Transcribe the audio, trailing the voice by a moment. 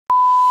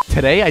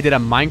Today, I did a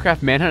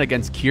Minecraft manhunt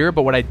against Cure,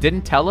 but what I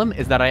didn't tell him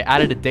is that I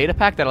added a data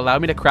pack that allowed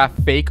me to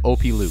craft fake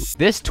OP loot.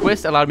 This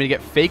twist allowed me to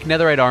get fake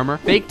netherite armor,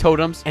 fake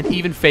totems, and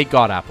even fake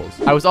god apples.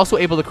 I was also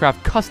able to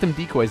craft custom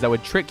decoys that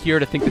would trick Cure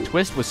to think the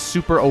twist was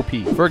super OP.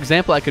 For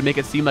example, I could make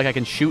it seem like I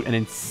can shoot an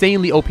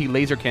insanely OP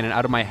laser cannon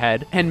out of my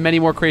head, and many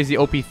more crazy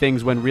OP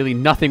things when really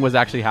nothing was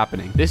actually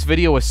happening. This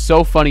video was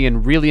so funny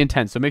and really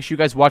intense, so make sure you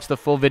guys watch the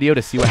full video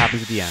to see what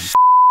happens at the end.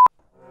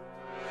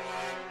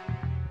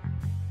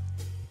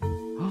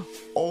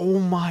 Oh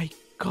my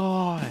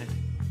god.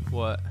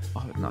 What?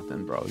 Oh,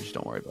 nothing, bro. Just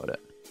don't worry about it.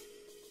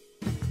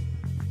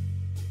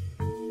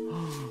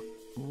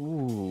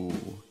 Ooh.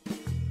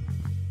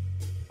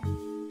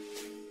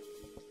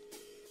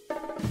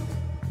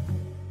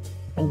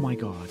 Oh my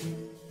god.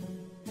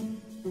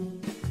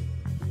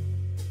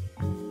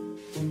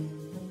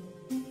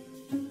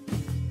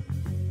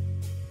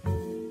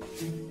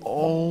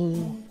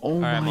 Oh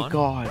my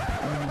god.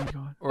 Oh my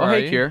god. Where are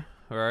hey, you? Kier.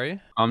 Where are you?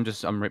 I'm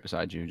right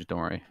beside you. Just don't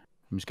worry.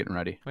 I'm just getting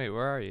ready. Wait,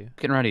 where are you?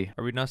 Getting ready.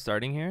 Are we not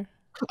starting here?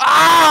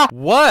 Ah!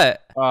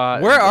 What?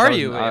 Where are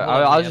you? Wait,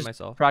 I was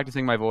just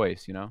practicing my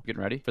voice, you know?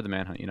 Getting ready for the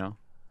manhunt, you know?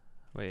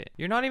 Wait,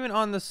 you're not even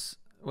on this.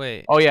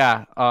 Wait. Oh,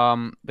 yeah.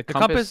 The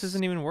compass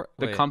isn't even work.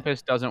 The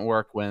compass doesn't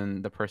work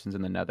when the person's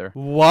in the nether.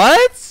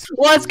 What?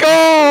 Let's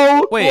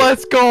go! Wait.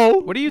 Let's go!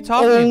 What are you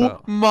talking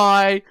about? Oh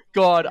my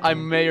god. I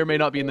may or may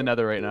not be in the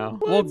nether right now.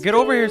 Well, get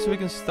over here so we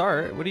can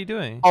start. What are you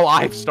doing? Oh,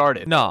 I've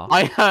started. No.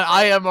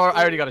 I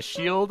already got a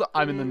shield.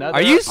 I'm in the nether.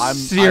 Are you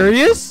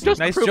serious?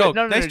 Nice joke.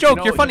 Nice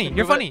joke. You're funny.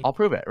 You're funny. I'll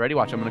prove it. Ready?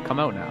 Watch. I'm gonna come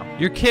out now.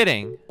 You're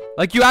kidding.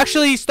 Like, you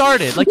actually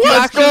started. Like, you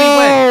Let's actually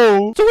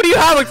go! went. So what do you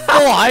have? Like,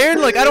 full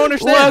iron? Like, I don't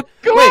understand. Let's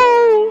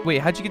go! Wait,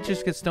 how'd you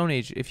just get Stone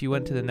Age if you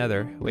went to the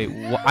nether? Wait,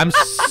 I'm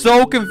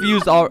so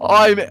confused.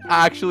 I'm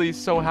actually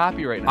so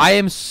happy right now. I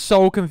am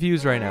so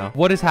confused right now.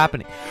 What is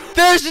happening?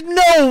 There's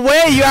no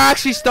way you're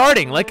actually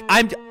starting. Like,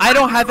 I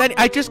don't have any.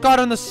 I just got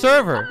on the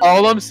server.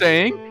 All I'm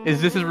saying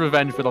is this is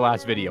revenge for the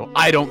last video.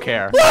 I don't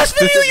care. Last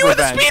video, you were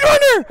the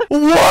speedrunner.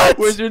 What?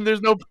 Wizard,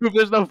 there's no proof.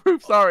 There's no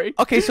proof. Sorry.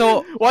 Okay,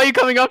 so why are you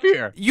coming up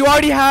here? You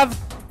already have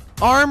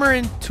armor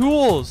and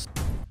tools.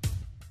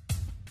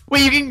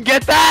 Wait, you can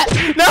get that?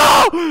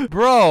 No,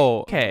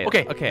 bro. Okay.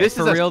 This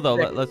for is real though.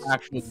 Let's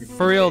actually.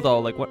 For real though.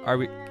 Like, what are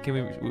we? Can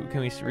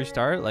we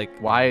restart? Like,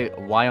 why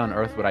on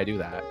earth would I do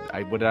that?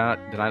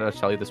 Did I not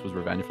tell you this was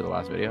revenge for the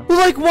last video?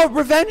 Like, what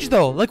revenge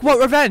though? Like, what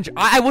revenge?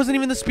 I wasn't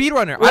even the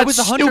speedrunner. I was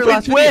the hunter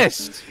last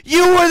twist. Video.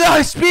 You were the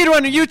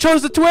speedrunner. You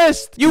chose the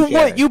twist. You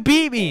what? You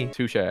beat me.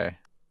 Touche.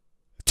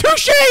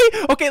 Touche!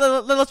 Okay,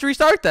 let's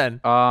restart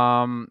then.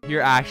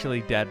 You're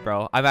actually dead,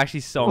 bro. I'm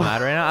actually so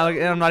mad right now.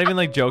 I'm not even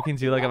like joking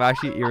too. Like, I'm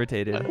actually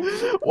irritated.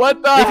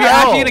 What the hell? If you're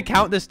actually gonna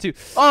count this too.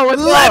 Oh,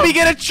 let me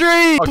get a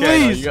tree,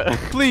 okay, please. No,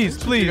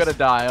 please. You're gonna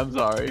die. I'm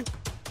sorry.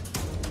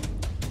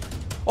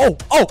 Oh!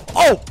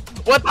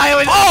 What the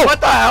hell? Oh!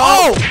 What the hell?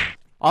 Oh!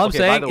 All I'm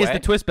saying is the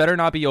twist better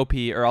not be OP,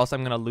 or else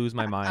I'm gonna lose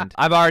my mind.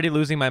 I'm already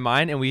losing my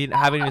mind, and we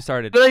haven't even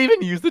started. Did I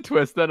even use the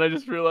twist then? I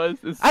just realized.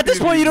 At this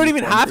point, you don't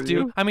even have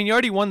to. I mean, you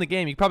already won the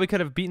game. You probably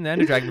could have beaten the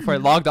Ender Dragon before I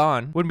logged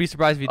on. Wouldn't be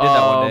surprised if you did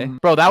that one day.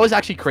 Bro, that was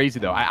actually crazy,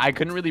 though. I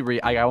couldn't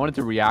really I wanted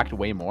to react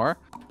way more,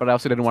 but I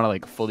also didn't want to,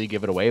 like, fully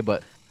give it away,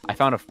 but I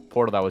found a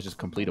portal that was just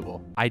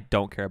completable. I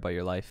don't care about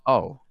your life.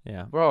 Oh.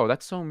 Yeah. Bro,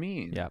 that's so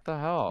mean. Yeah. What the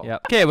hell? Yeah.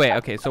 Okay, wait.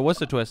 Okay, so what's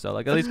the twist, though?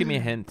 Like, at least give me a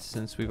hint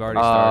since we've already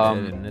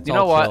started and it's you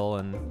know all what? chill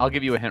and... I'll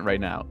give you a hint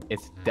right now.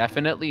 It's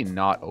definitely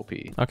not OP.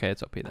 Okay,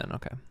 it's OP then.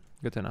 Okay.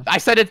 Good to know. I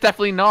said it's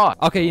definitely not.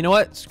 Okay, you know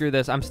what? Screw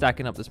this. I'm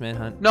stacking up this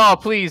manhunt. No,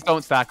 please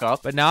don't stack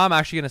up. But now I'm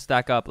actually going to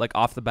stack up, like,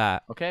 off the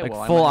bat. Okay, like,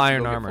 well, full I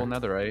iron armor. Full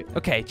netherite.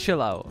 Okay,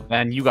 chill out.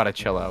 Then you gotta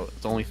chill out.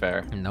 It's only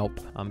fair. Nope.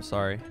 I'm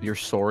sorry. You're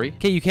sorry?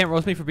 Okay, you can't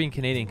roast me for being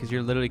Canadian because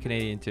you're literally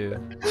Canadian too.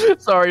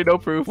 Sorry, no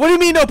proof. What do you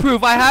mean no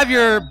proof? I have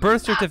your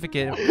birth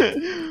certificate.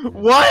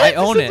 What? I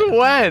own it.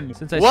 When?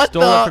 Since I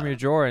stole it from your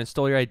drawer and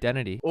stole your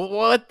identity.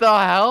 What the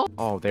hell?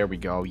 Oh, there we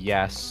go.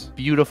 Yes.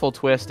 Beautiful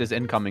twist is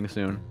incoming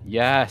soon.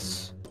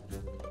 Yes.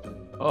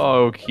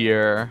 Oh,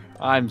 Kier.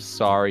 I'm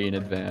sorry in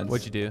advance.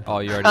 What'd you do? Oh,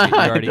 you already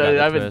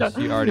got the twist.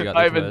 You already got the twist.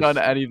 I haven't done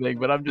anything,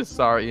 but I'm just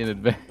sorry in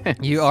advance.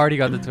 You already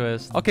got the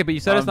twist. Okay, but you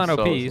said it's not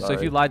OP, so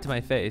if you lied to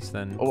my face,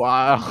 then...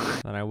 Wow.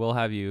 Then I will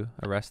have you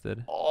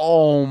arrested.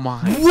 Oh my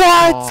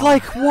What? God.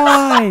 Like,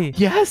 why?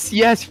 Yes.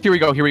 Here we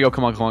go.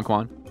 Come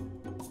on.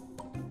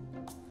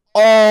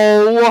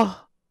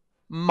 Oh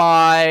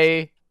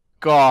my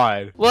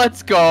God.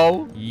 Let's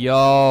go.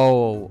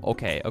 Yo.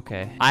 Okay.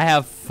 I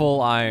have full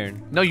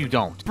iron. No, you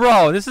don't.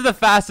 Bro, this is the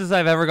fastest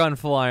I've ever gotten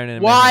full iron in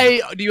a Why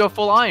do you have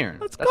full iron?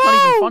 That's not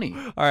even funny.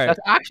 All right. That's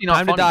actually not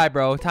funny. Time to die,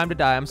 bro. Time to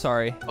die. I'm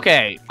sorry.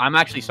 Okay, I'm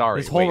actually sorry.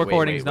 This whole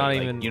recording is not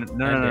even...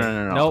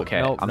 No. Nope,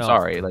 okay, nope, I'm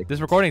sorry. Like,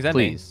 this recording's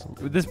ending. Please.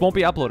 This won't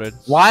be uploaded.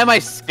 Why am I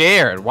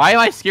scared? Why am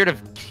I scared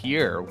of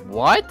Kier?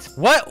 What?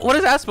 What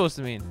is that supposed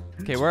to mean?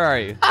 Okay, where are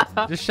you?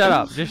 Just shut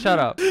up.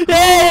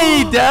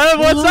 Hey, Dev,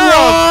 what's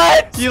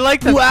up? You like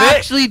the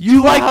fit?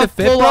 You like the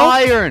fit, full bro?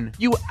 iron.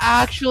 You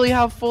actually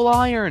have full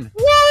iron.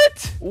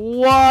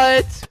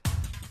 What?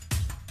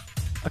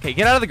 Okay,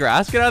 get out of the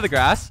grass. Get out of the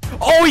grass.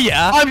 Oh,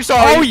 yeah. I'm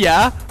sorry. Oh,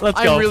 yeah. Let's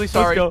go. I'm really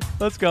sorry. Let's go.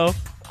 Let's go.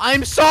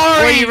 I'm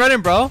sorry. Where are you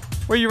running, bro?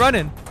 Where are you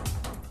running?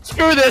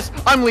 Screw this.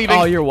 I'm leaving.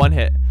 Oh, you're one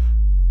hit.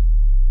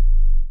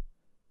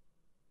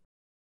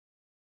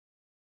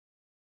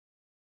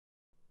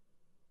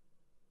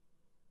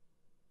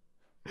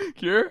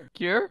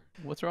 Cure?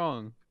 What's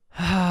wrong?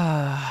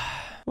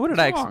 What did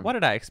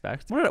I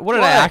expect? What did What?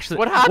 I actually?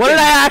 What happened? What did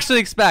I actually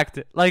expect?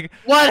 Like,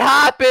 What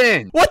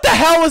happened? what the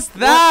hell was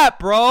that,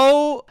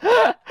 bro?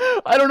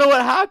 I don't know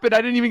what happened. I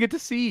didn't even get to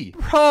see.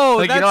 Bro,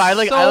 Like, that's you know, I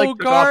so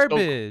took off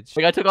garbage.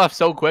 Like I took off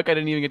so quick, I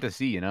didn't even get to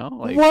see. You know,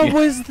 like What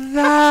was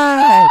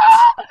that?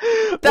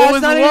 What That's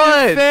was not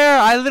what? even fair.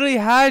 I literally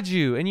had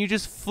you, and you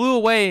just flew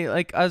away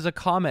like as a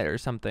comet or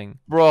something.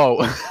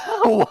 Bro?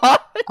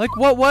 What? Like,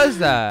 what was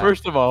that?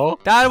 First of all,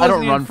 That I wasn't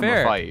don't even run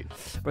fair. from a fight.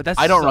 But that's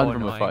I don't so run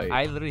from a annoying. fight.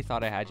 I literally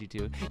thought I had you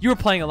too. You were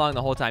playing along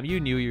the whole time. You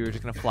knew you were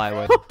just gonna fly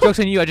away. Joke's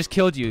on you. I just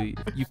killed you.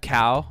 You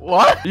cow.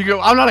 What? You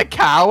go? I'm not a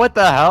cow. What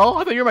the hell?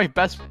 I thought you were my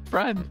best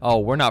friend. Oh,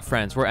 we're not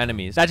friends. We're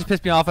enemies. That just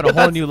pissed me off at a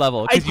whole new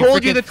level. I 'cause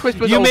told you freaking- the twist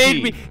was You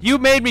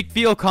OP. made me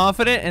feel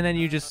confident, and then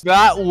you just.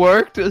 That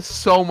worked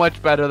so much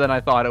better than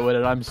I thought it would,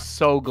 and I'm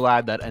so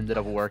glad that ended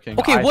up working.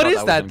 Okay, I what thought is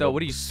was that gonna though? go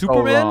What are you, so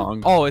Superman?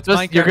 wrong. Oh, it's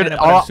Just- you're Minecraft, gonna.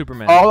 but I'm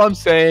Superman. All I'm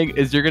saying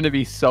is you're gonna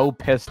be so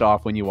pissed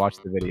off when you watch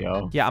the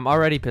video. Yeah, I'm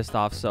already pissed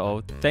off.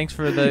 So thanks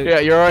for the. Yeah,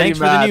 you're already Thanks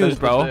for mad. the news, That's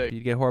bro. the thing.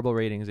 You'd get horrible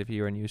ratings if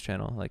you were a news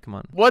channel. Like, come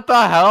on. What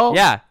the hell?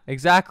 Yeah,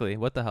 exactly.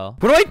 What the hell?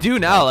 What do I do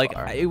now? Like,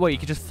 far. what? You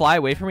could just fly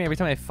away from me every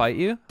time I fight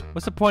you?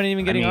 What's the point in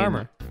even getting I mean,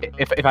 armor?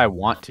 If I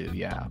want to,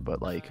 yeah,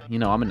 but like, you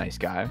know, I'm a nice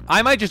guy.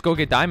 I might just go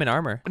get diamond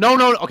armor.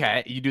 No,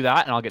 okay, you do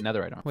that, and I'll get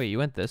netherite armor. Wait, you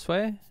went this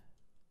way?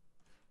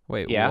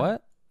 Wait, Yeah.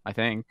 what? I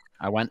think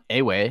I went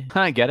a way.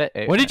 I get it.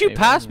 When did you A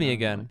pass way, me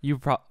again? You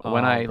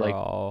When I, like-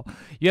 bro.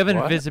 You have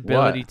What?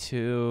 invisibility What?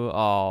 too.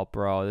 Oh,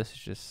 bro, this is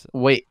just.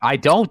 Wait, I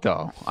don't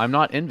though. I'm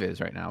not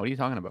invis right now. What are you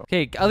talking about?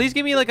 Okay, at least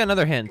give me like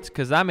another hint,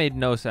 because that made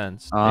no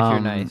sense. If you're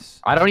nice.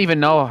 I don't even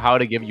know how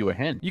to give you a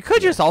hint. You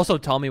could just also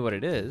tell me what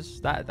it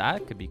is. That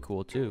could be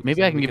cool too.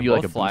 Maybe So I can we give you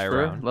like a both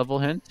booster level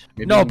hint.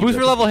 Maybe I No, can give you,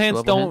 booster like, a level booster hints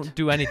level don't hint.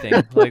 do anything.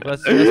 Like,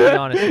 let's be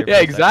honest here. for a Yeah,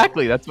 second.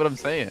 exactly. That's what I'm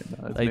saying.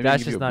 Maybe I that's can give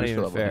just you a not booster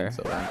even level fair. hint,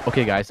 so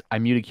okay, guys,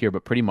 I'm muted here,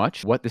 but pretty much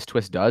what this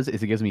twist does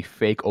is it gives me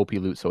fake OP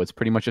loot. So it's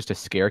pretty much just a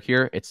scare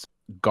here. It's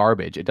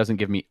garbage. It doesn't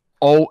give me.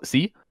 Oh,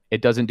 see?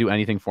 It doesn't do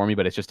anything for me,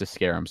 but it's just to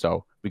scare him.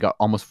 So we got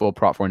almost full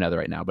prop for nether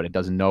right now, but it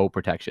does no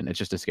protection. It's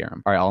just to scare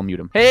him. All right, I'll mute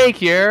him. Hey,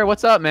 Kier,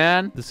 what's up,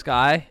 man? The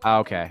sky.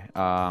 Okay.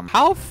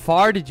 How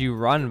far did you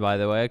run, by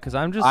the way? Because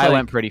I'm just. I like,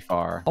 went pretty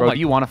far. Oh Bro, my- do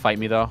you want to fight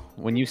me though?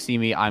 When you see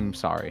me, I'm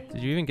sorry.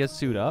 Did you even get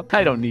suit up?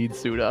 I don't need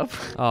suit up.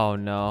 Oh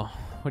no.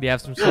 What do you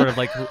have? Some sort of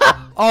like.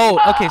 Oh,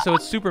 okay. So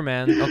it's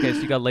Superman. Okay, so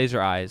you got laser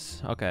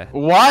eyes. Okay.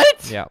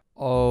 What? Yeah.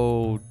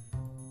 Oh,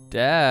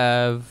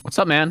 Dev. What's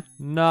up, man?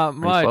 Not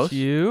much. close?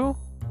 You?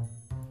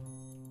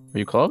 Are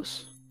you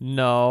close?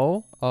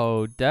 No.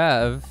 Oh,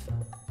 Dev.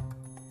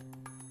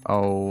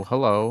 Oh,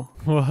 hello.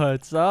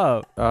 What's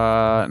up?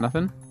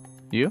 Nothing.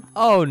 You?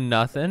 Oh,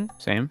 nothing.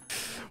 Same.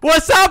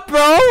 What's up,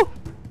 bro?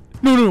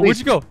 No. Where'd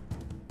you go?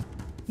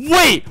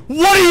 Wait,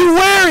 what are you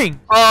wearing?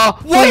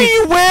 What are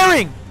you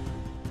wearing?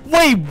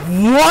 Wait,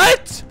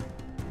 what?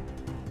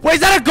 Wait, is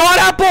that a god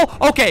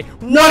apple? Okay,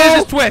 what is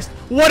this twist?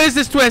 What is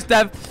this twist,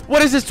 Dev?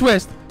 What is this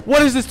twist?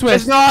 What is this twist?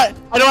 It's not.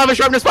 I don't have a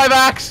sharpness 5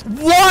 axe.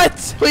 What?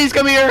 Please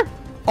come here.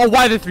 Oh,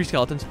 why are there 3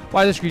 skeletons?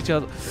 Why are there 3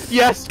 skeletons?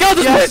 Yes.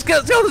 Skeletons, yes. please!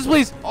 Skeletons,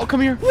 please! Oh,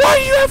 come here. Why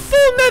do you have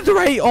full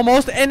netherite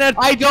almost? And a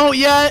I don't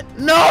yet.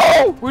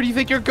 No. Where do you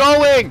think you're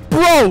going?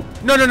 bro!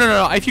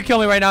 No. If you kill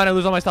me right now and I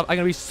lose all my stuff, I'm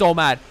gonna be so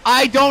mad.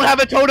 I don't have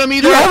a totem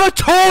either. You have a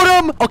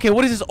totem! Okay,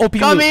 what is this OP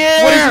Come loot?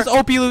 here! What is this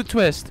OP loot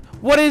twist?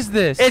 What is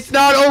this? It's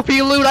not OP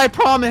loot, I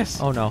promise.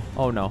 Oh no.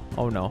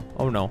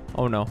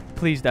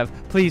 Please, Dev.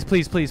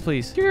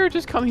 Please. Here,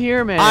 just come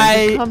here, man.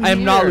 I Just come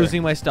am not here.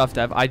 losing my stuff,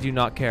 Dev. I do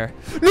not care.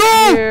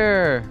 No!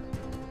 Here.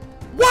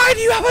 Why do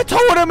you have a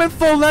totem and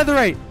full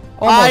netherite?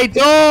 Oh I my- don't.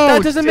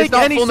 That doesn't make it's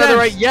not any full sense.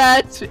 netherite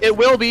yet. It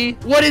will be.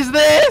 What is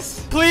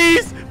this?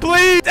 Please!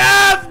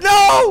 Dev,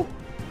 no!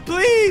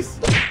 Please!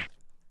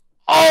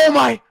 Oh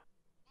my.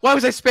 Why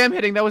was I spam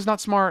hitting? That was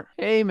not smart.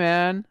 Hey,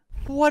 man.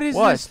 What is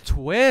What? this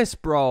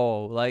twist,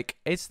 bro? Like,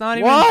 it's not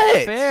even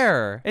What?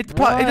 fair. It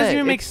What? doesn't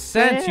even make It's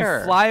sense. fair.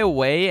 You fly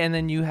away and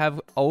then you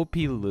have OP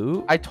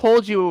loot. I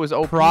told you it was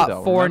OP Prop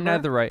though. 4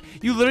 remember? netherite.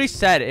 You literally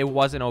said it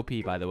wasn't OP,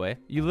 by the way.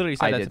 You literally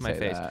said I that did to my say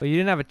face. that. But you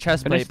didn't have a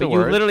chest Finish plate. the But you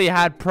word. literally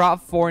had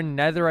prop 4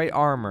 netherite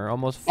armor.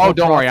 Almost full Oh,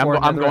 don't prop worry. I'm 4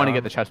 going to netherite get the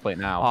armor. chest plate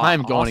now. Oh,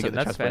 I'm going awesome. to get the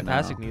That's chest plate now.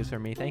 fantastic news for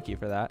me. Thank you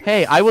for that.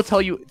 Hey, I will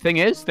tell you. Thing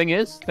is,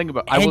 think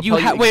about. I will And you tell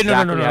you had wait,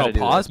 exactly how no. to do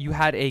Pause. this. You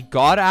had a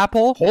god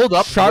apple. Hold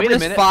up. Wait a Sharpness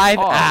minute. 5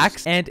 Pause. axe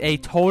and a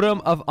totem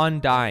of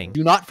undying.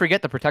 Do not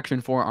forget the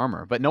protection 4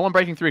 armor, but no one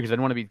breaking 3 because I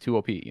don't want to be too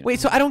OP. You know? Wait,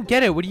 so I don't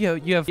get it. What do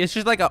you have? It's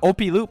just like an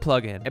OP loot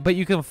plugin, but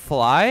you can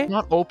fly.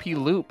 Not OP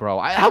loot, bro.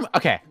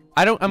 Okay.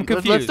 I'm Let's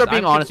confused. start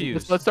being I'm honest.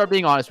 confused. Let's start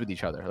being honest with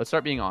each other. Let's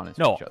start being honest.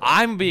 No, with each other.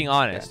 I'm being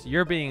honest.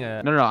 You're being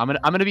a. No. I'm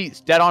gonna be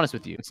dead honest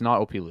with you. It's not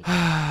OP loot.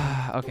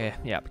 Okay,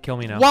 yeah, kill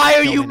me now. Why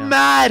are Kill you me now.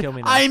 mad? Kill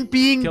me now. I'm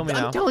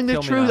now. telling the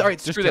Kill me truth. now. All right,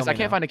 Just screw kill this. I me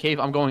can't now. find a cave.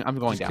 I'm going down.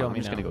 kill I'm me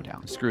just now. gonna go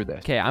down. Screw this.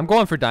 Okay, I'm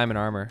going for diamond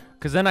armor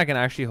because then I can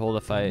actually hold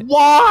a fight.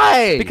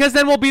 Why? Because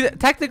then we'll be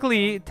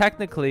technically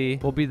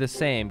we'll be the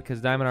same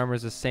because diamond armor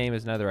is the same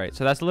as netherite.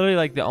 So that's literally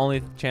like the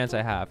only chance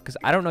I have because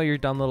I don't know your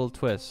dumb little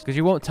twist because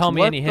you won't tell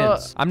me any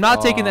hints. I'm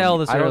not taking the L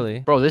this early.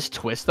 Bro, this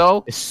twist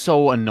though is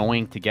so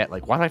annoying to get.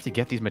 Like, why do I have to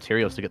get these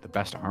materials to get the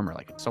best armor?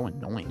 Like, it's so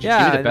annoying. Just give me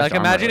Yeah, the best like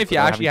imagine armor, if you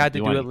without actually having had to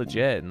do it anything.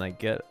 legit and like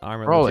get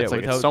armor Bro, legit it's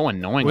like without, it's so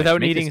annoying. without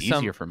Like, make needing this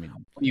easier for me.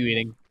 What are you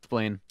eating?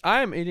 Explain.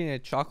 I am eating a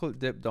chocolate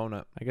dip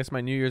donut. I guess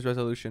my New Year's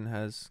resolution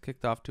has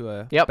kicked off to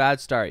a Yep. bad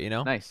start, you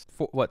know? Nice.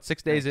 What,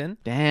 6 days in?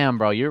 Damn,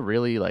 bro, you're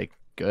really like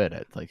good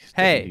at like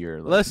sticking Hey, to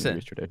your like, listen. New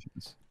Year's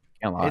traditions.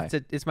 Can't lie.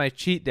 It's my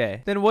cheat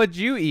day. Then what'd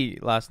you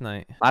eat last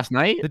night? Last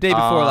night? The day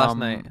before last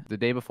night. The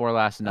day before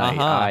last night,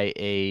 Uh-huh. I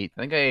ate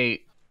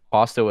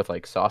pasta with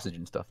like sausage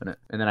and stuff in it,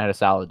 and then I had a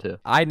salad too.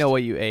 I know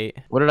what you ate.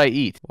 What did I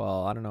eat?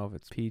 Well, I don't know if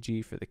it's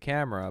PG for the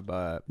camera,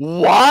 but...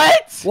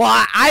 What?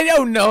 Well, I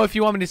don't know if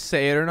you want me to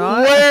say it or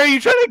not. Where are you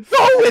trying to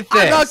go with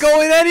this? I'm not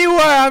going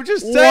anywhere. I'm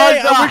just saying.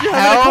 What the We're just having a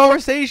hell?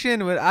 conversation.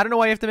 But I don't know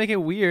why you have to make it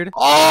weird.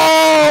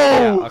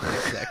 Oh! Yeah, okay,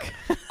 sick.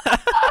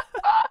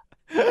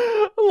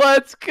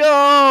 Let's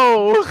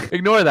go.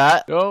 Ignore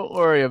that. Don't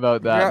worry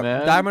about that, Yep,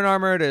 man. diamond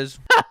armor it is.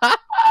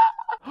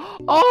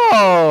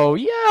 Oh,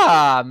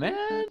 yeah,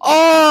 man.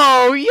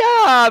 Oh,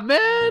 yeah,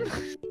 man.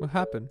 What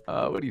happened?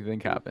 What do you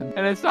think happened?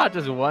 And it's not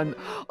just one.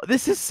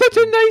 This is such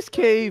a nice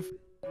cave.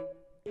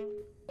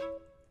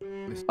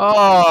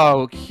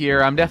 Oh,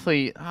 Kier,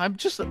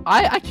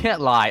 I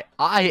can't lie.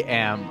 I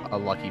am a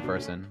lucky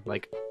person.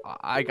 Like,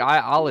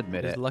 I'll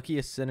admit Is it. lucky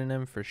a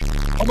synonym for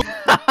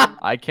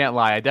I can't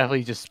lie. I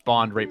definitely just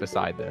spawned right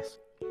beside this.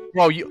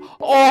 Bro,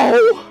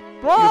 oh!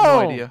 Bro! You have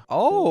no idea.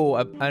 Oh,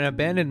 an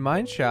abandoned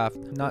mine shaft.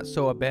 Not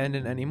so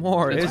abandoned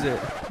anymore, is it?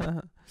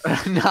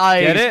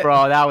 Nice, Get it?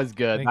 bro. That was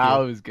good. Thank That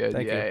you. was good.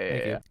 Thank you. Yeah,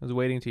 Thank you. yeah. I was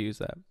waiting to use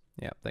that.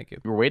 Yeah, thank you.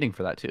 We were waiting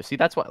for that too. See,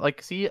 that's what,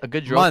 like, see, a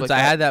good joke. Months. Like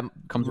I had that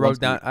comes wrote once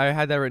a down. week. I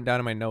had that written down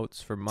in my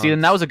notes for months. See, then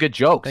that was a good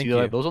joke. Thank See, you.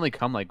 like, those only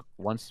come like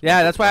once.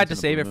 Yeah, that's why I had to once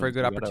in save blue it for a moon, good so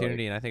you gotta,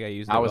 opportunity, like- and I think I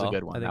used it That was a well.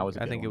 good one. That was a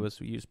I good think it one. was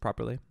used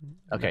properly.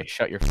 Okay,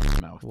 shut your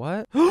mouth.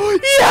 What?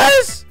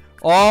 Yes!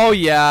 Oh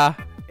yeah,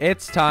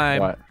 it's time.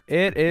 What?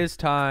 It is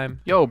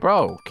time. Yo,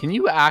 bro, can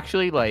you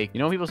actually, like, you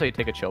know when people say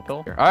take a chill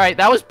pill? All right,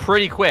 that was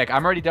pretty quick.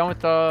 I'm already done with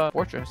the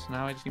fortress.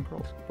 Now I just need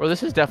pearls. Bro,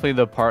 this is definitely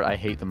the part I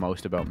hate the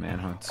most about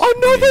Manhunt.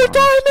 Another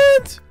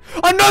diamond!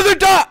 Another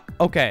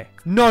Okay.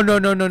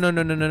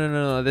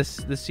 No.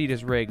 This seed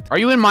is rigged. Are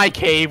you in my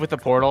cave with the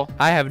portal?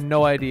 I have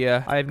no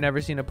idea. I've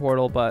never seen a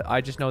portal, but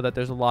I just know that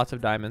there's lots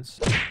of diamonds.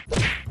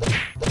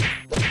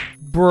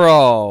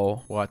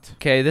 Bro. What?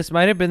 Okay, this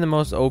might have been the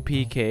most OP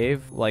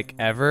cave, like,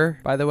 ever,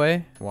 by the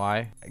way.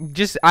 Why?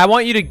 I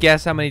want you to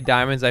guess how many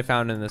diamonds I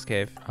found in this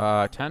cave.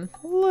 10?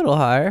 A little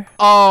higher.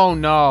 Oh,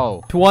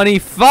 no.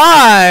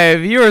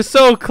 25! You were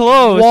so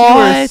close. You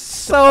were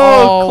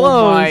so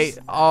close.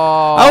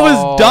 I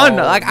was done.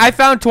 Like, I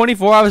found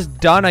 24. I was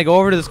done. I go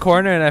over to this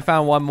corner and I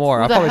found one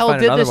more. I'll probably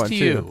find another one,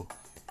 too.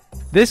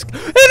 This. And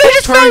I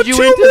just found two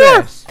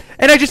more!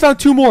 And I just found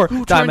two more.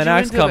 Diamond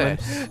axe coming.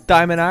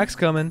 Diamond axe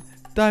coming.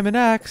 Diamond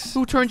axe.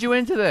 Who turned you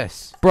into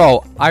this?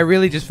 Bro, I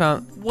really just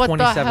found What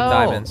 27 the hell?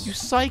 diamonds. You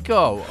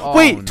psycho. Oh,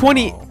 Wait,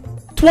 20.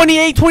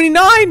 28,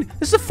 29.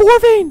 This is a 4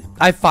 vein.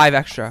 I have 5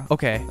 extra.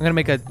 Okay, I'm gonna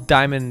make a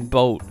diamond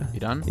boat. You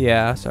done?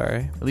 Yeah,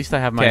 sorry. At least I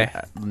have my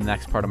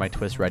next part of my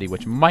twist ready,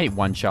 which might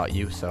one-shot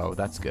you, so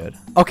that's good.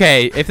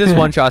 Okay, if this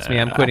one shots me,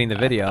 I'm quitting the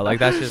video. Like,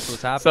 that's just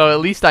what's happening. So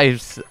at least I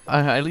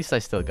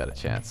still got a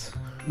chance.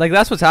 Like,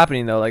 that's what's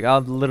happening though. Like,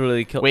 I'll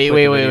literally kill. Wait,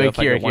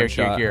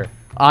 here.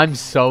 I'm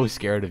so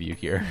scared of you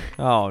here.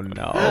 Oh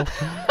no.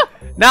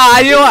 Nah,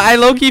 you know what? I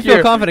low key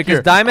feel confident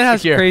because Diamond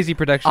has crazy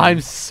protection. I'm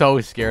so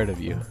scared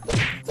of you.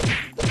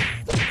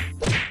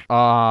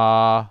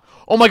 Oh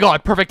my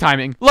god, perfect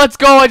timing. Let's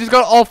go. I just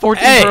got all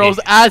 14 pearls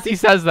as he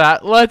says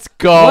that. Let's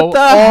go. What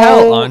the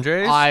hell,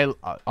 Andres?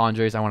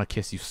 Andres, I want to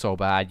kiss you so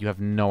bad. You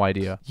have no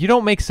idea. You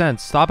don't make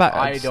sense. Stop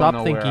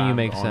thinking you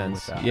make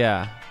sense.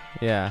 Yeah.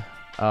 Yes.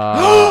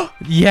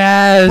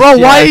 Bro,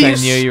 why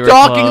yes, are you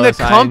stalking the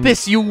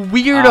compass, you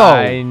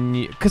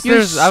weirdo? Because You're I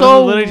was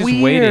so literally just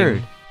weird.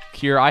 waiting.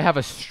 Kier, I have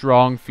a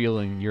strong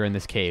feeling you're in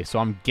this cave, so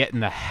I'm getting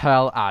the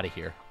hell out of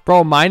here.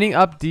 Bro, mining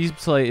up deep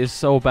slate is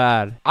so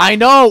bad. I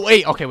know.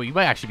 Wait, okay, well, you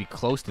might actually be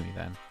close to me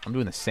then. I'm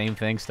doing the same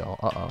thing still.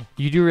 Uh-oh.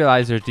 You do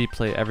realize there's deep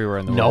slate everywhere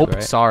in the world, right?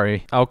 Nope,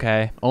 sorry.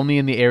 Okay. Only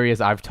in the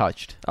areas I've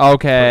touched.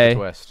 Okay.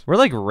 Twist. We're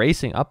like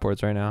racing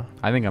upwards right now.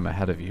 I think I'm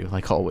ahead of you,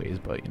 like always,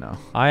 but you know.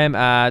 I am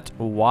at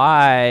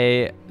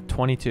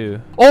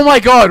Y22. Oh my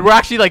god, we're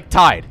actually like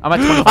tied. I'm at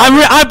 25.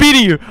 I'm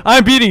beating you.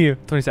 I'm beating you.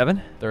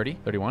 27? 30,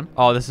 31.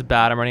 Oh, this is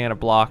bad. I'm running out of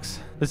blocks.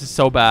 This is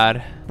so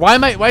bad. Why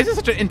is this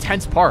such an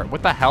intense part?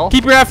 What the hell?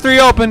 Keep your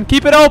F3 open.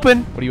 Keep it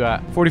open. What are you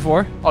at?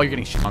 44. Oh, you're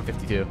getting shit on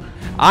 52.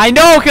 I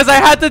know, because I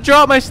had to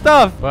drop my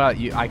stuff. Well,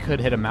 I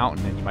could hit a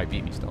mountain and you might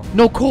beat me still.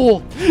 No,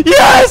 coal.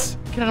 Yes!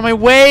 Get out of my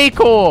way,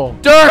 coal.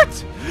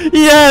 Dirt.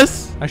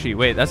 Yes! Actually,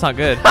 wait, that's not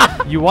good.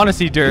 You want to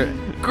see dirt.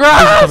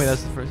 Grass! Tell me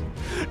that's the first.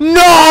 I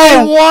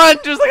No! won!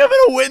 Just like I'm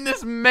gonna win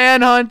this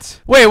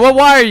manhunt. Wait, what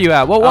Y are you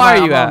at? What Y are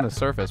you I'm on the at?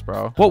 surface,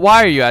 bro. What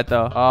Y are you at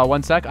though?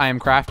 1 sec. I am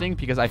crafting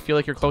because I feel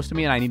like you're close to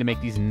me and I need to make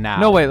these now.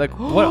 No, wait, like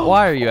what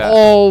Y are you at?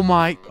 Oh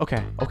my.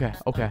 Okay.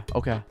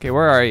 Okay,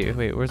 where are you?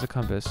 Wait, where's the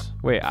compass?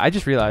 Wait, I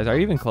just realized. Are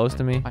you even close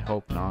to me? I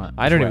hope not.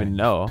 I don't Which way? even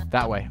know.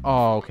 That way.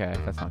 Oh, okay.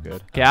 That's not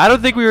good. Okay, I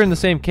don't think we were in the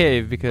same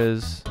cave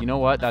because You know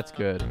what? That's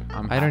good. I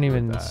don't happy with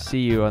even that. see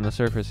you on the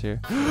surface here.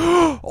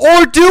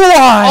 Or do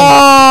I?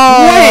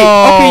 Oh!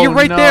 Wait, okay, you're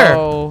right there.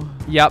 no.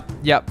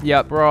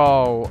 Yep.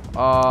 Bro.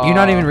 You're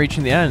not even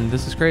reaching the end.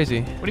 This is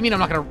crazy. What do you mean I'm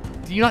not gonna?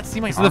 Do you not see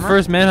my This is armor? the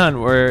first manhunt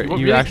where What,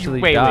 you really?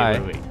 actually wait, die.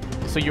 Wait.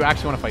 So you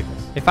actually want to fight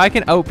this? If I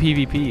can out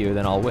PvP you,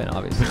 then I'll win,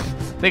 obviously.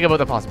 Think about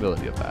the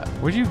possibility of that.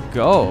 Where'd you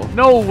go?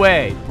 No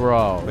way,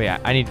 bro. Wait,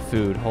 I need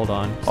food. Hold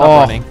on. Stop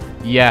running.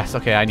 Yes.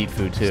 Okay, I need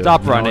food too.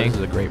 Stop You know, running. This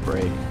is a great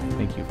break.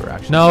 Thank you for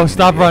actually. No, being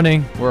stop here.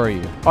 running. Where are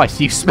you? Oh, I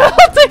see you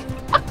smelting.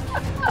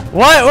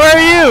 What? Where are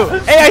you?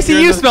 Hey, I see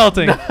You're you in the-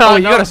 smelting. No, Oh,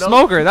 you got a no.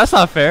 smoker. That's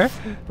not fair.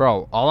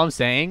 Bro, all I'm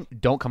saying,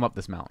 don't come up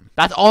this mountain.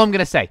 That's all I'm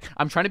gonna say.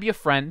 I'm trying to be a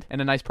friend and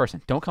a nice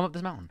person. Don't come up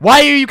this mountain. Why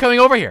are you coming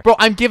over here? Bro,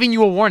 I'm giving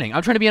you a warning.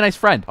 I'm trying to be a nice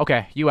friend.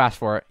 Okay, you asked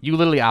for it. You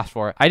literally asked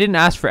for it. I didn't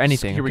ask for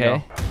anything, Here we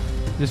okay? go.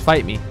 Just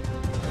fight me.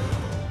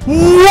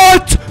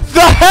 What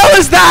the hell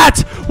is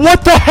that?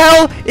 What the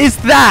hell is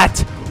that?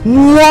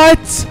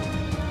 What?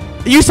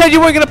 You said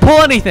you weren't going to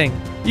pull anything.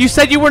 You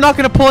said you were not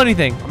going to pull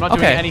anything. I'm not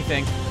doing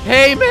anything.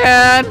 Hey,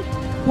 man!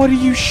 What are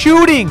you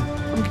shooting?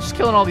 I'm just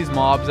killing all these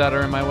mobs that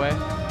are in my way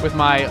with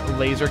my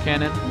laser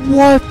cannon.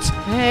 What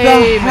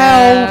Hey, the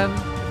hell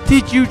man.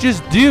 did you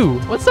just do?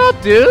 What's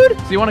up, dude?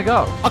 So you want to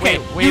go? Okay,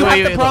 wait, you wait,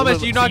 have wait, to promise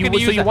look, you're so not you- going to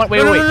so use you that. want-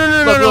 wait. Look.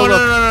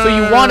 So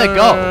you want to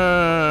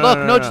go? Look,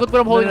 no, just look what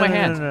I'm holding in my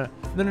hands. No.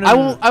 I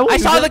won't I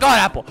do saw this. the god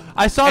apple.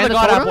 I saw And the the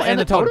god totem? apple And and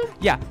the the totem. totem?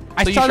 Yeah,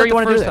 I So you saw sure that you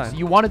want the to do first this? time.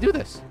 You want to do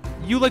this?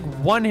 You like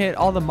one hit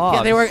all the mobs.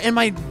 Yeah, they were in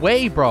my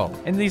way, bro.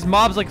 And these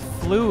mobs like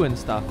flew and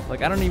stuff.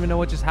 Like I don't even know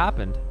what just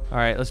happened. All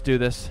right, let's do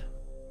this.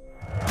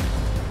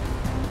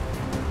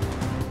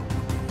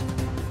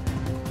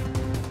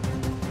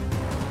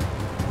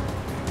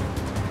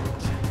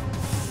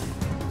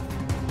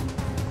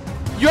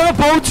 You have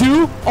a bow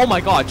too? Oh my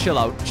god, chill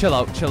out.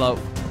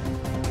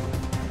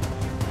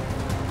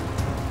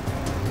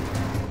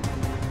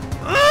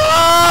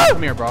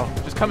 Come here, bro.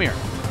 Just come here.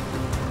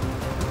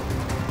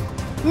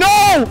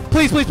 No!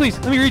 Please. Let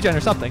me regen or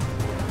something.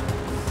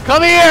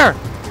 Come here.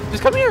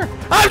 Just come here.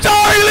 I'm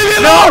sorry, leave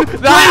me No,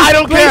 alone! I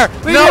don't care.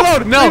 Leave me No,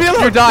 alone! no, Leave me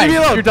alone! you're dying. Leave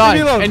me alone! You're dying,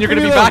 Leave me alone! and you're Leave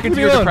gonna me be alone! back into Leave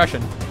me your alone!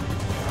 depression.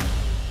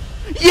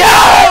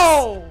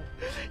 Yes!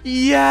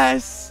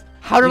 Yes!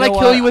 How did You I know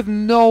kill what? you with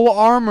no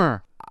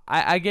armor?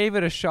 I gave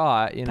it a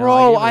shot, you know.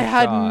 Bro, gave it I a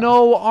had shot.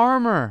 no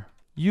armor.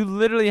 You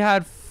literally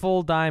had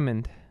full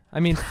diamond. I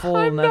mean full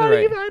I'm not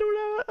netherite. even, I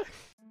don't know.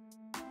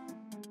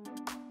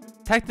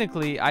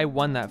 Technically, I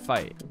won that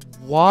fight.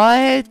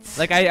 What?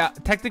 Like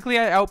technically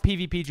I out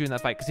PvP'd you in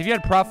that fight because if you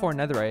had Prot 4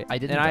 netherite I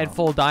didn't and I had though.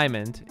 full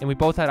diamond and we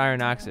both had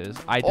iron axes,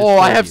 I Oh,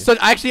 I destroyed have you. such.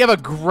 I actually have a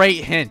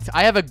great hint.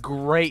 I have a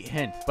great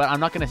hint, but I'm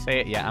not gonna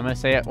say it yet. I'm gonna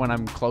say it when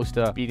I'm close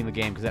to beating the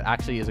game because it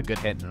actually is a good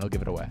hint, and I'll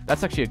give it away.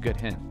 That's actually a good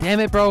hint. Damn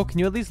it, bro! Can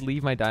you at least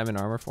leave my diamond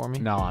armor for me?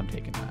 No, I'm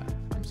taking that.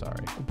 I'm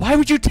sorry. Why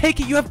would you take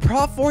it? You have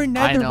Prot 4 netherite.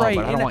 I know, but I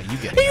don't and want you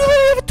getting Hey, you that.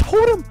 literally have a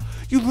totem.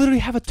 You literally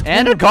have a totem.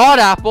 And a god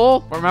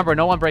apple. But remember,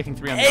 no one breaking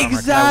 3 on the armor,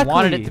 'cause I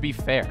wanted it Exactly. to be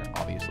fair,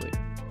 obviously.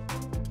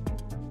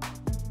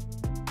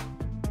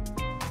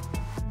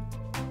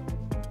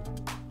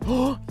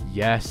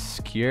 Yes,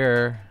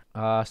 Kier.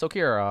 So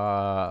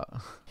Kier,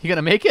 you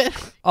gonna make it?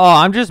 Oh,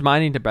 I'm just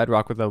mining to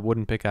bedrock with a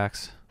wooden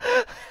pickaxe.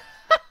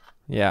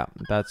 Yeah,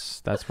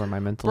 that's where my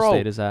mental Bro,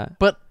 state is at.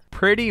 But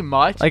pretty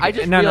much, Like, I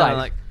just no,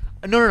 realized.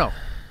 No.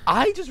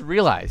 I just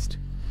realized,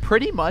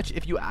 pretty much,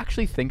 if you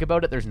actually think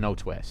about it, there's no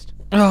twist.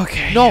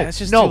 Okay. No, yeah, it's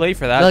just no, too late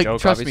for that like,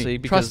 joke, trust me, obviously,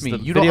 trust because me, the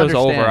you don't video's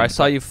over. understand. I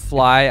saw you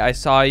fly. I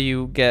saw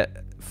you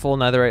get full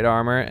netherite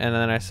armor, and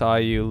then I saw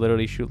you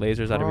literally shoot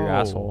lasers out of your Bro.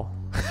 asshole.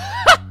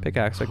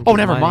 Pickaxe. So I can Oh, keep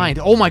never mining. mind.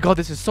 Oh my god,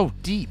 this is so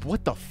deep.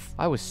 What the f?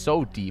 I was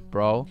so deep,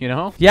 bro. You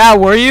know? Yeah,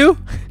 were you?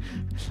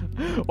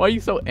 Why are you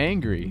so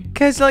angry?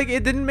 Cause like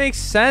it didn't make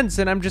sense,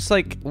 and I'm just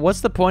like,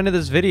 what's the point of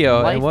this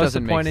video? Life and what's the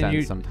doesn't point make in sense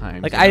you?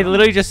 sometimes. Like you I know?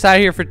 literally just sat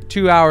here for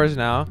 2 hours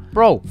now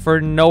Bro, for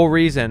no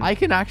reason. I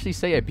can actually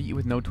say I beat you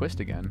with no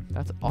twist again.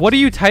 That's awesome. What are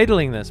you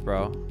titling this,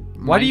 bro?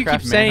 Why do you keep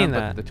Minecraft saying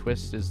Manhunt, that? but the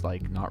twist is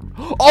like not.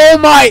 Oh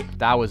my!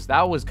 That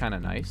was kind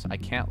of nice. I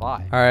can't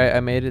lie. All right, I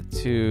made it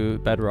to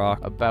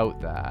bedrock.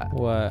 About that.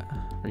 What?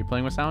 Are you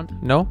playing with sound?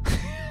 No?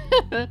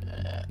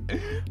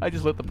 I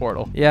just lit the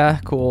portal. Yeah,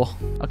 cool.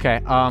 Okay.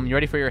 You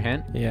ready for your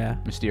hint? Yeah.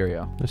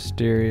 Mysterio.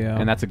 Mysterio.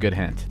 And that's a good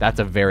hint. That's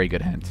a very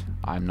good hint.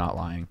 I'm not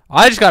lying.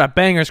 I just got a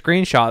banger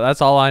screenshot.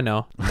 That's all I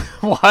know.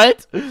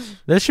 What?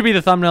 This should be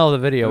the thumbnail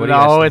of the video. What do you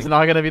guys No, think? it's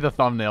not gonna be the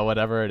thumbnail,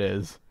 whatever it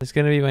is. It's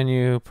gonna be when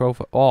you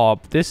profile. Oh,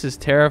 this is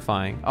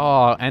terrifying.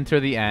 Oh, enter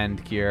the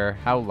end, Kier.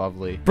 How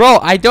lovely. Bro,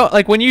 I don't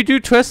like when you do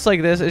twists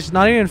like this. It's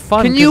not even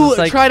fun. Can you it's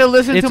like, try to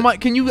listen it's to my?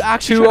 Can you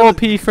actually too try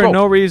to OP for Bro,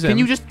 no reason? Can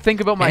you just think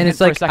about my And hint it's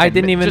for a like, second? I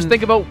didn't even just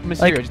think about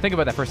Mysterio. like- Just think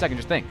about that for a second.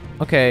 Just think.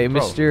 Okay,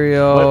 Bro,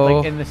 Mysterio. What,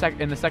 like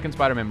in the second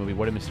Spider-Man movie,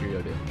 what did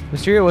Mysterio do?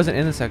 Mysterio wasn't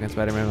in the second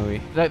Spider-Man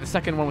movie. The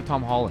second one with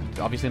Tom Holland.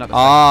 Obviously not the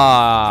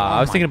Ah, Oh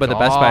I was thinking my about the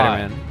best God.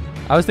 Spider-Man.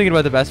 I was thinking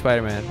about the best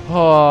Spider-Man. second.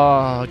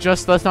 Oh,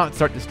 just let's not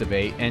start this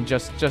debate and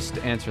just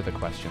answer the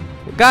question.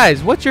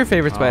 Guys, what's your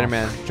favorite Oh.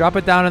 Spider-Man? Drop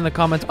it down in the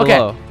comments Okay.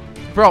 below.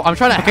 Bro, I'm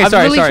trying to. Okay, I'm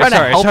sorry, really sorry, trying to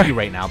sorry, help sorry. you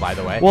right now. By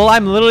the way. Well,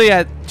 I'm literally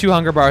at 2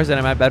 hunger bars and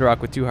I'm at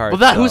bedrock with 2 hearts. Well,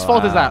 that so, whose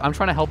fault is that? I'm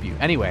trying to help you.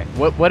 Anyway,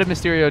 what did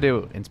Mysterio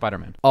do in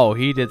Spider-Man? Oh,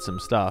 he did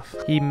some stuff.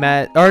 He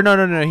met, or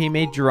no, he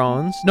made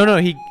drones. No,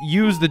 he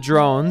used the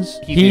drones.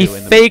 He He knew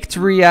in the- faked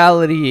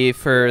reality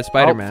for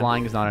Spider-Man. Oh,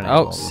 flying is not an Oh,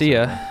 animal. see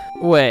ya.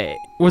 Wait,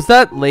 was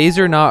that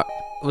laser not?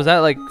 Was that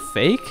like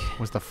fake?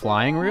 Was the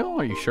flying real?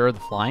 Are you sure the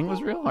flying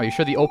was real? Are you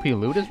sure the OP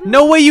loot is real?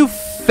 No way you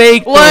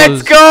faked Let's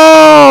those.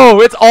 go!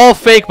 It's all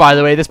fake, by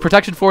the way. This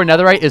protection 4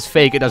 netherite is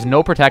fake. It does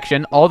no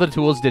protection. All the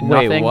tools did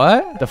Wait, nothing.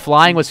 what? The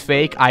flying was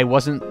fake. I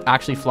wasn't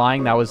actually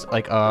flying. That was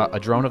like a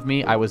drone of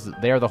me. I was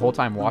there the whole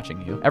time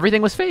watching you.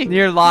 Everything was fake.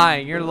 You're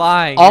lying. You're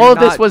lying. All You're of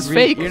this not was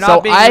fake. You're So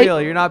not being I real.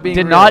 You're not being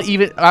Did real. not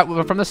even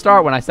from the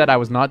start when I said I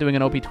was not doing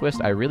an OP twist.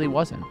 I really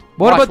wasn't.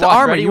 What about the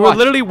armor? Ready, You were watch.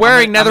 literally I'm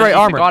wearing gonna eat netherite the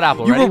armor. God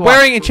apple. You Ready, were watch.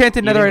 wearing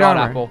enchanted Eating netherite God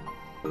armor. apple.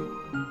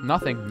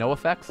 Nothing. No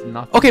effects.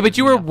 Nothing. Okay, but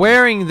you were Nothing.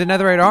 wearing the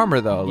netherite armor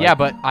though. Like, Yeah,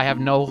 but I have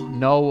no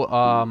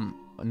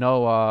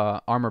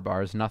armor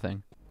bars.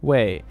 Nothing.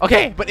 wait,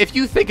 Okay, but if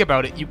you think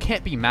about it, you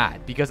can't be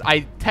mad because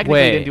I technically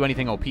Wait. didn't do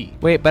anything OP.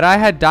 wait, but I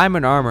had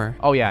diamond armor.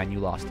 Oh yeah, and you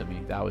lost to me.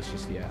 That was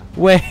just yeah.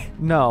 Wait,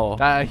 no.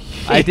 That,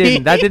 I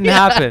didn't. That didn't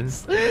happen.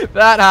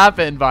 That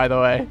happened, by the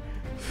way.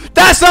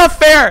 That's not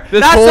fair.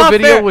 This That's whole not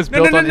video fair. was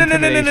built on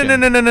intimidation.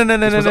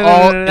 This was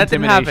all That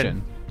didn't happen.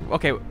 intimidation.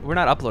 Okay, we're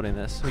not uploading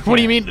this. We What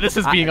do you can't. mean this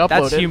is being uploaded?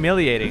 That's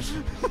humiliating.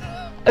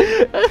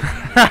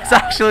 That's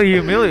actually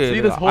humiliating.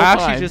 See, this whole I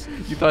time, actually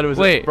just you thought it was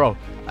Wait. bro.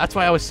 That's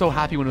why I was so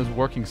happy when it was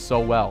working so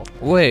well.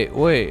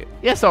 wait.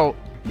 Yeah, so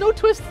no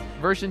twist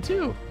version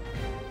 2.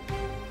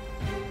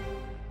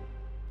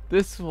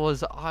 This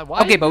was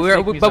why Okay, did but this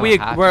make me so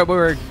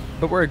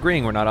happy? we're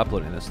agreeing we're not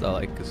uploading this though,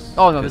 like. 'Cause,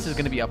 Oh no, this 'cause is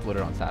gonna be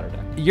uploaded on Saturday.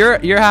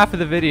 Your half of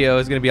the video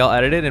is gonna be all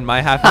edited, and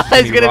my half is It's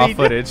gonna be gonna raw be-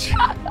 footage.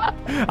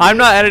 I'm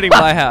not editing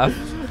my half.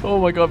 Oh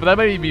my god, but that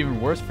might be even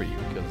worse for you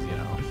because you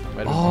know.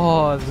 might have-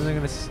 Oh, this is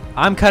gonna.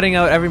 I'm cutting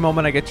out every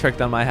moment I get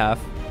tricked on my half.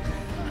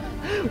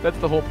 That's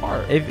the whole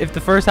part. If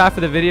the first half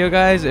of the video,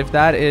 guys, if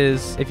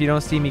you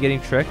don't see me getting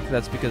tricked,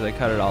 that's because I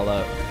cut it all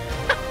out.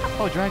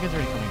 Oh, dragon's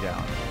already coming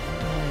down.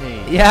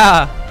 Hey.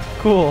 Yeah,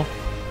 cool.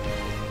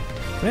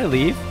 Can I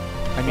leave?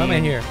 I Why am I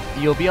here?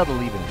 You'll be able to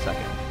leave in a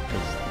second.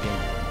 'cause the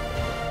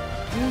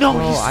game- No,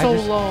 Bro, he's I so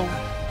just- low.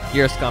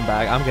 You're a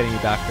scumbag. I'm getting you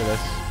back for this.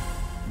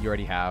 You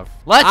already have.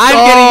 Let's I'm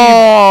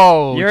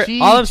go! You're-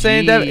 all I'm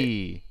saying, Dev,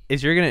 GG.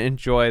 is you're gonna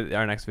enjoy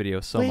our next video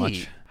so Wait,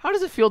 much. How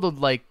does it feel to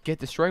like get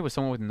destroyed with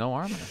someone with no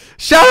armor?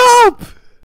 Shut up!